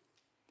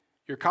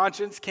 Your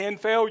conscience can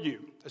fail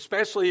you,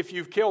 especially if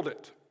you've killed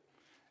it,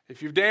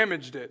 if you've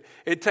damaged it.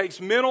 It takes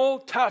mental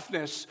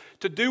toughness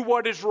to do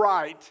what is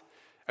right,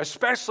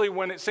 especially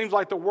when it seems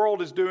like the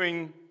world is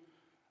doing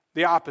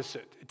the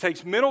opposite. It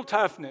takes mental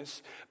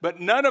toughness, but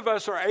none of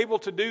us are able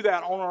to do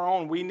that on our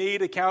own. We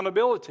need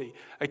accountability.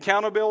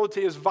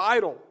 Accountability is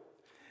vital.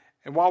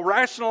 And while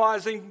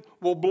rationalizing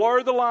will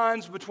blur the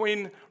lines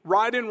between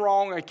right and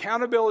wrong,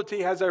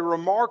 accountability has a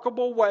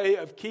remarkable way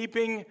of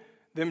keeping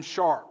them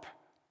sharp,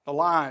 the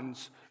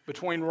lines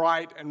between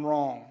right and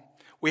wrong.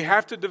 We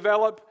have to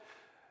develop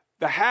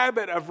the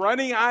habit of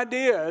running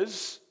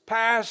ideas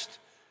past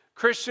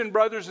Christian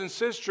brothers and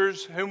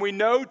sisters whom we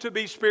know to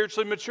be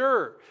spiritually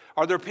mature.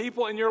 Are there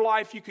people in your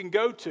life you can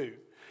go to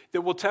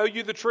that will tell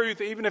you the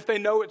truth even if they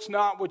know it's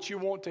not what you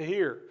want to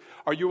hear?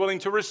 Are you willing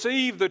to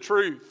receive the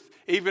truth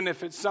even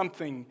if it's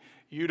something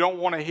you don't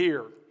want to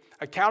hear?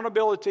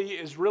 Accountability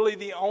is really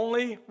the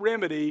only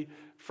remedy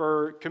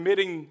for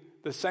committing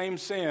the same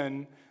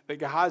sin that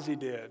Gehazi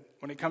did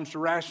when it comes to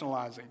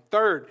rationalizing.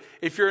 Third,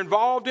 if you're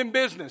involved in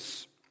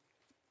business,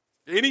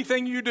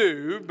 anything you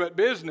do but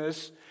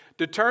business,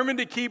 determined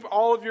to keep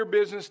all of your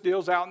business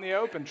deals out in the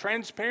open.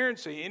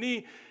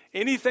 Transparency,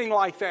 anything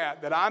like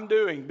that I'm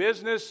doing,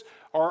 business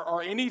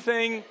or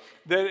anything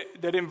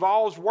that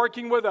involves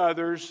working with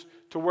others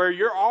to where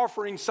you're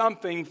offering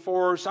something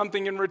for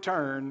something in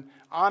return,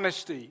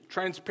 honesty,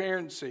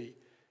 transparency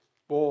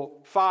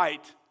will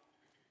fight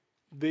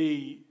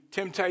the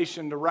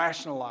temptation to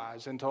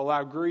rationalize and to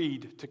allow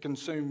greed to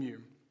consume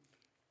you.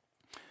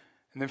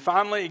 And then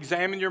finally,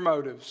 examine your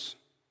motives.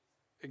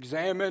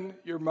 Examine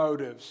your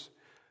motives.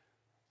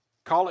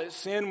 Call it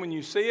sin when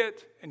you see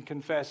it and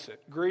confess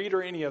it. Greed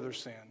or any other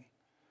sin.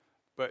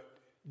 But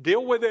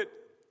deal with it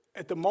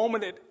at the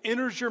moment it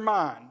enters your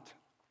mind.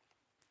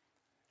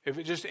 If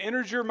it just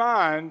enters your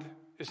mind,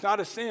 it's not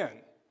a sin.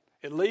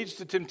 It leads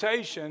to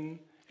temptation,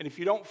 and if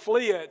you don't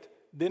flee it,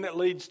 then it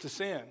leads to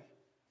sin.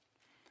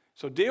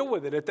 So deal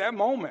with it at that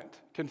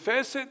moment.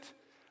 Confess it,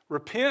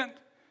 repent,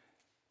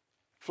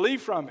 flee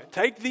from it.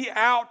 Take the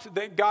out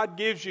that God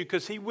gives you,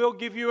 because He will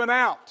give you an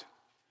out.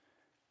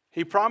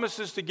 He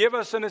promises to give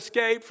us an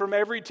escape from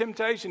every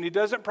temptation. He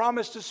doesn't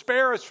promise to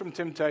spare us from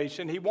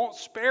temptation. He won't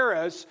spare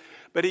us,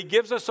 but He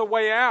gives us a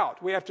way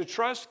out. We have to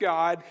trust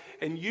God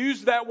and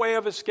use that way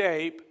of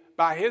escape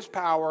by His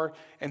power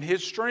and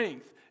His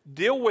strength.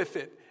 Deal with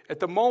it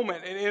at the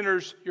moment it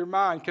enters your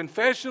mind.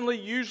 Confession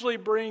usually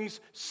brings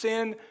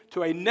sin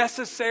to a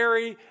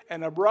necessary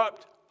and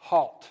abrupt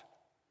halt,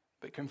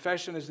 but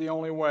confession is the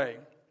only way.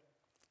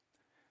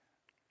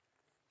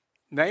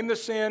 Name the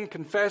sin,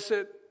 confess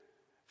it,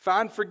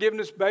 find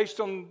forgiveness based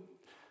on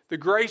the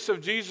grace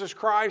of Jesus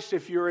Christ.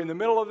 If you're in the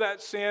middle of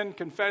that sin,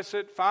 confess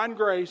it, find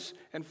grace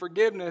and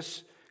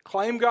forgiveness,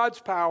 claim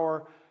God's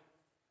power,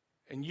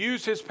 and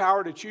use His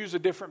power to choose a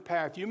different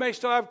path. You may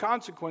still have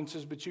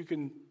consequences, but you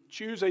can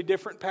choose a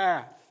different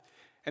path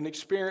and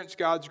experience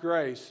God's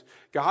grace.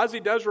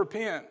 Gehazi does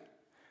repent,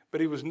 but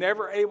he was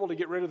never able to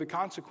get rid of the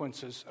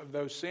consequences of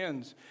those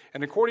sins.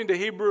 And according to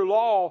Hebrew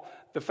law,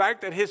 the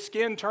fact that his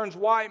skin turns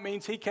white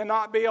means he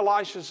cannot be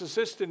Elisha's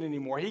assistant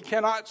anymore. He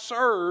cannot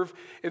serve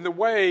in the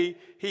way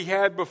he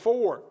had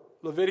before.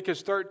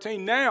 Leviticus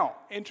 13. Now,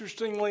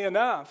 interestingly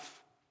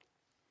enough,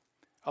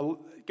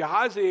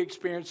 Gehazi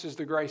experiences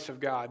the grace of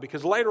God,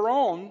 because later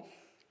on,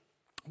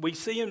 we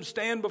see him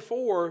stand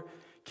before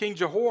King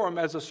Jehoram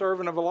as a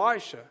servant of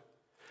Elisha.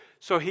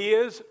 So he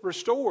is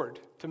restored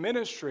to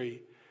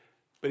ministry,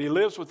 but he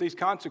lives with these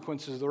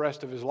consequences the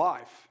rest of his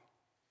life.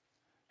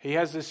 He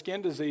has this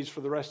skin disease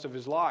for the rest of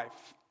his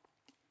life.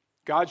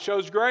 God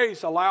shows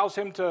grace, allows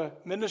him to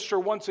minister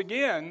once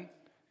again.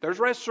 There's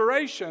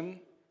restoration,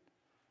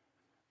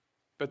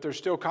 but there's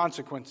still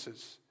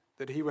consequences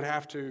that he would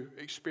have to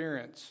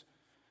experience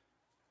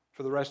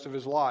for the rest of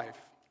his life.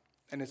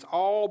 And it's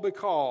all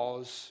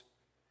because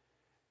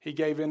he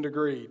gave in to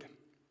greed.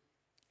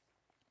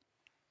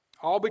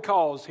 All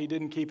because he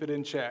didn't keep it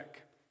in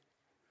check.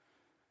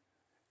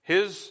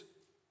 His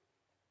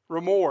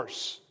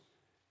remorse,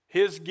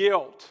 his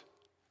guilt,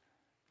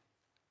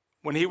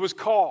 when he was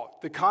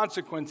caught, the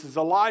consequences,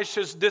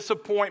 Elisha's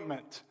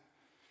disappointment,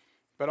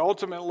 but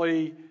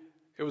ultimately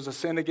it was a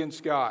sin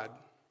against God.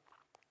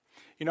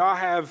 You know, I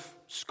have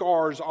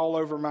scars all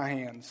over my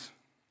hands.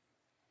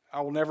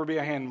 I will never be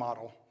a hand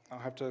model. I'll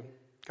have to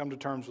come to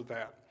terms with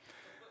that.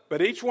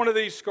 But each one of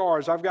these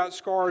scars, I've got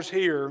scars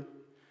here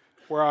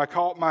where I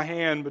caught my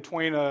hand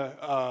between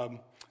the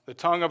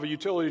tongue of a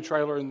utility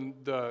trailer and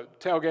the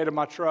tailgate of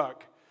my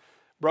truck.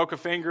 Broke a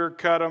finger,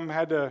 cut them,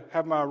 had to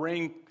have my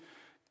ring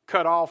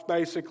cut off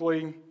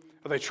basically.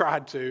 Well, they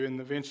tried to,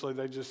 and eventually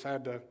they just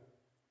had to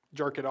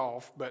jerk it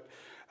off. But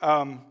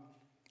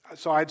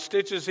so I had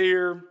stitches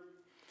here.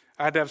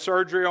 I had to have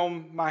surgery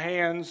on my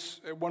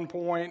hands at one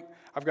point.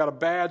 I've got a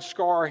bad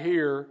scar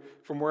here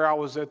from where I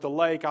was at the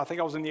lake. I think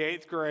I was in the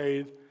 8th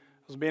grade. I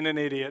was being an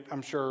idiot,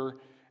 I'm sure.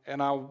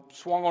 And I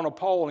swung on a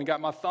pole and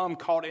got my thumb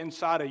caught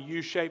inside a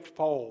U-shaped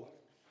pole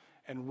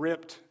and I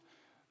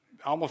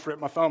almost ripped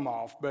my thumb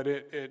off, but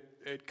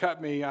it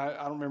cut me.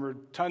 I don't remember,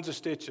 tons of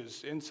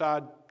stitches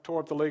inside,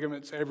 tore up the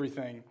ligaments,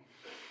 everything.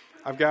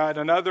 I've got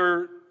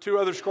 2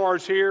 other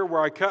scars here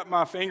where I cut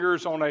my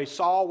fingers on a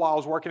saw while I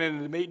was working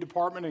in the meat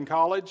department in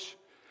college.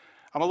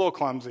 I'm a little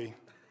clumsy, in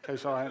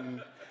case I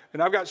hadn't.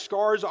 And I've got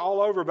scars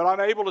all over, but I'm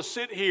able to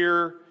sit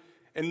here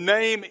and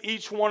name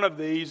each one of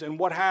these and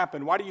what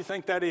happened. Why do you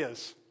think that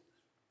is?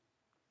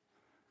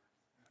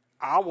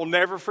 I will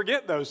never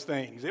forget those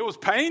things. It was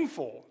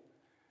painful.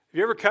 Have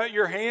you ever cut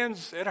your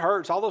hands? It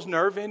hurts. All those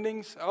nerve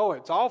endings. Oh,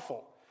 it's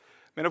awful.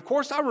 I mean, of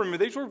course, I remember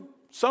these were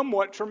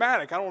somewhat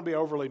traumatic. I don't want to be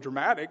overly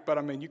dramatic, but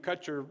I mean, you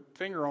cut your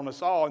finger on a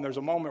saw and there's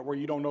a moment where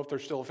you don't know if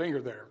there's still a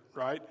finger there,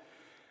 right?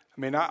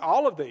 I mean,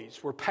 all of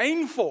these were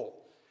painful.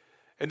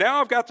 And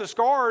now I've got the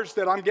scars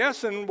that I'm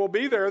guessing will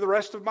be there the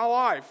rest of my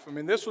life. I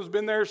mean, this has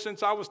been there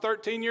since I was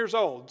 13 years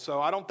old,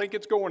 so I don't think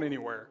it's going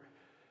anywhere.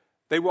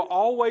 They will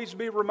always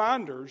be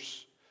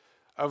reminders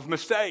of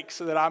mistakes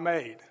that I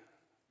made.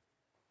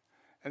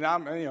 And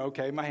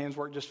okay, my hands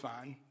work just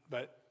fine,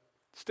 but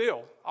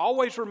still,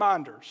 always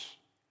reminders,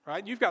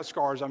 right? You've got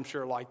scars, I'm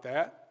sure, like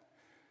that.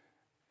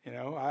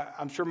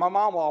 I'm sure my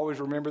mom will always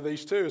remember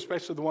these too,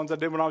 especially the ones I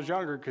did when I was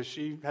younger because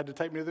she had to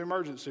take me to the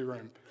emergency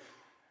room.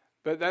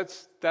 But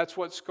that's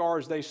what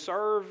scars, they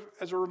serve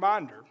as a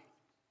reminder.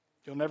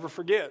 You'll never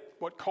forget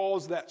what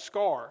caused that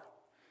scar.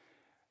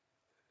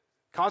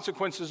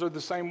 Consequences are the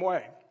same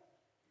way.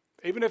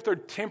 Even if they're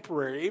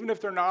temporary, even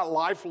if they're not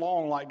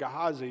lifelong like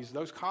Gehazi's,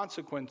 those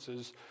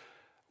consequences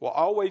will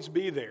always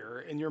be there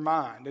in your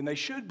mind, and they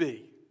should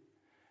be.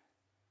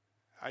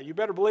 You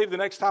better believe the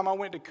next time I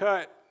went to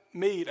cut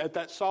meat at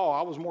that saw,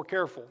 I was more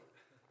careful.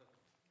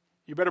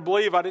 You better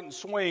believe I didn't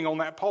swing on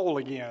that pole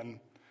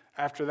again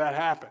after that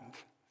happened.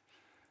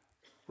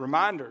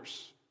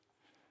 Reminders.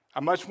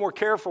 I'm much more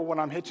careful when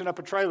I'm hitching up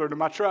a trailer to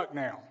my truck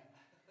now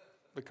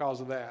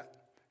because of that.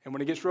 And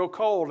when it gets real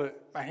cold,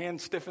 my hand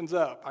stiffens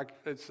up.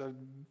 It's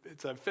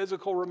a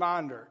physical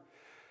reminder.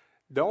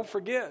 Don't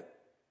forget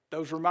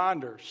those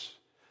reminders.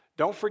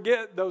 Don't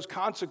forget those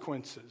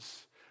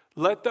consequences.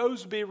 Let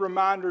those be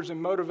reminders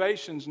and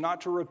motivations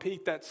not to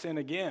repeat that sin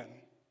again.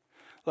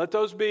 Let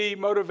those be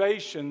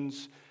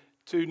motivations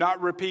to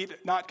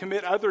not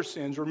commit other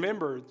sins.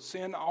 Remember,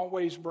 sin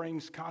always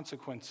brings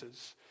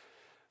consequences.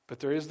 But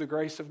there is the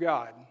grace of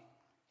God.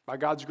 By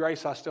God's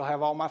grace, I still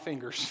have all my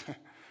fingers.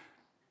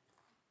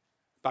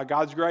 By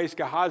God's grace,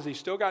 Gehazi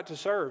still got to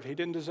serve. He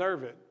didn't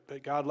deserve it,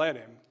 but God let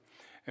him.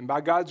 And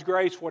by God's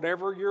grace,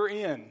 whatever you're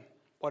in,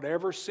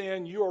 whatever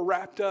sin you are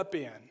wrapped up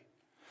in,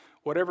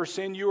 whatever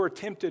sin you are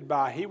tempted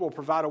by, He will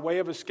provide a way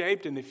of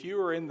escape. And if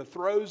you are in the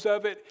throes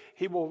of it,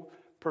 He will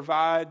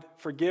provide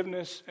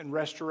forgiveness and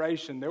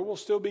restoration. There will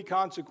still be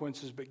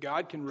consequences, but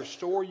God can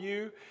restore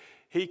you.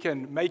 He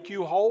can make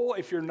you whole.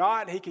 If you're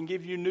not, He can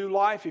give you new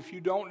life. If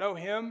you don't know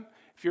Him,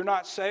 if you're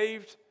not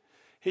saved,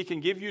 He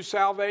can give you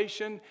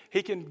salvation.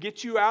 He can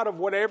get you out of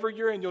whatever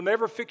you're in. You'll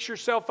never fix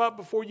yourself up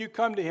before you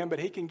come to Him, but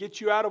He can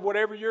get you out of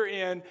whatever you're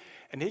in,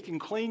 and He can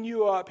clean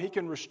you up. He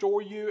can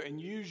restore you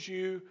and use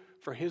you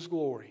for His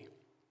glory.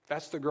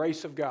 That's the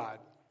grace of God.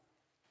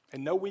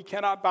 And no, we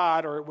cannot buy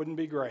it or it wouldn't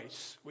be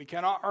grace. We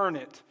cannot earn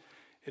it.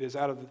 It is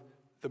out of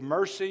the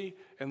mercy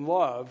and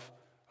love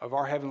of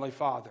our Heavenly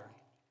Father.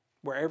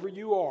 Wherever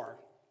you are,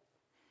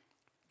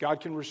 God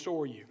can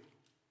restore you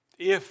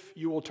if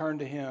you will turn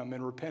to Him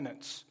in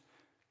repentance,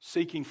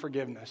 seeking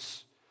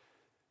forgiveness.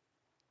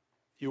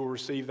 You will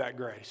receive that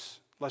grace.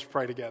 Let's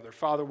pray together.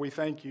 Father, we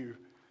thank You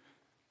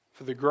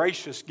for the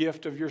gracious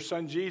gift of Your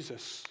Son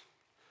Jesus.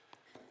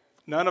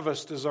 None of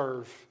us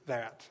deserve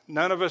that.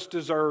 None of us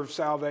deserve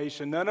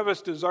salvation. None of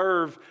us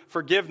deserve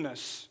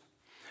forgiveness.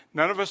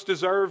 None of us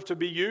deserve to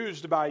be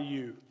used by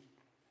You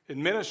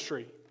in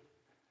ministry.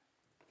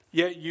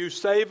 Yet You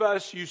save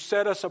us, You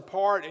set us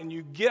apart, and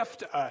You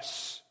gift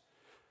us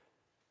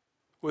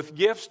with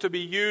gifts to be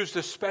used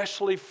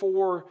especially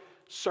for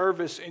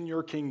service in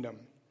Your kingdom.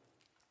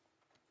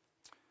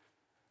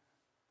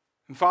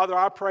 And Father,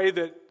 I pray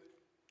that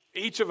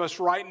each of us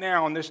right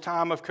now in this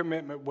time of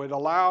commitment would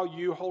allow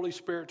You, Holy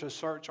Spirit, to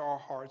search our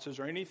hearts. Is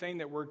there anything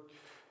that we're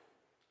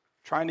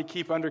trying to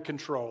keep under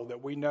control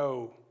that we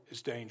know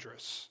is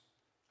dangerous?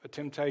 A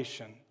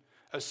temptation,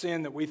 a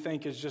sin that we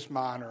think is just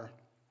minor,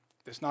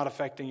 that's not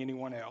affecting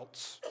anyone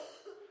else?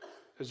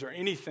 Is there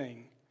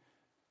anything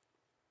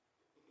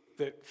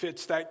that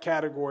fits that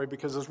category?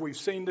 Because as we've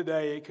seen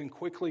today, it can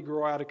quickly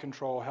grow out of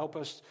control. Help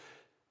us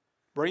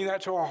bring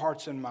that to our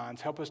hearts and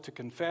minds. Help us to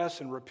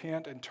confess and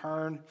repent and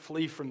turn,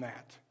 flee from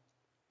that.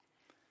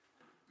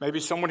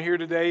 Maybe someone here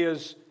today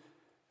is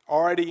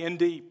already in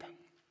deep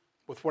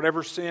with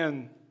whatever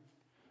sin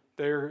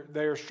they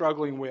are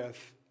struggling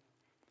with.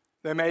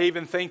 They may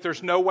even think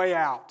there's no way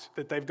out,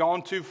 that they've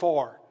gone too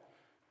far.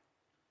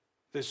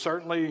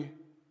 Surely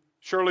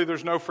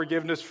there's no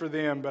forgiveness for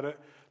them, but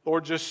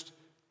Lord, just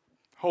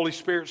Holy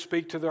Spirit,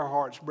 speak to their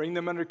hearts. Bring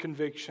them under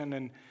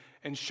conviction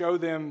and show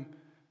them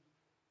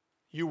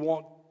you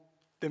want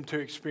them to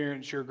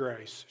experience your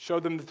grace. Show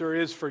them that there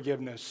is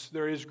forgiveness,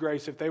 there is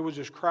grace. If they will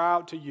just cry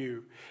out to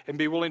you and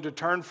be willing to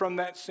turn from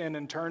that sin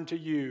and turn to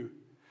you,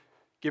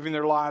 giving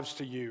their lives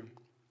to you,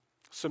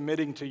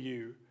 submitting to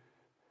you,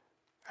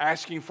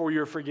 asking for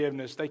your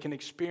forgiveness, they can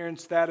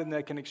experience that, and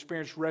they can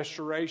experience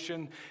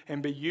restoration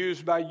and be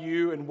used by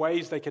you in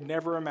ways they could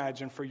never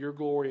imagine for your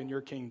glory and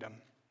your kingdom.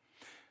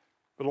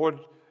 But Lord,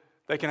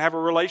 they can have a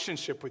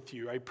relationship with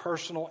you, a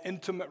personal,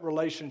 intimate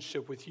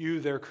relationship with you,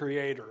 their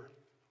Creator.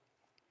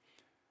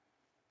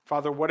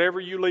 Father, whatever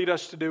you lead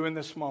us to do in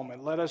this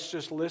moment, let us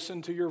just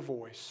listen to your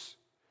voice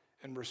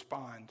and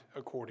respond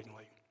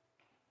accordingly.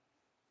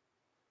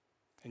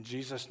 In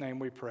Jesus' name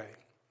we pray.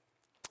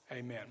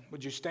 Amen.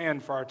 Would you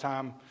stand for our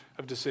time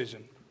of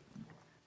decision?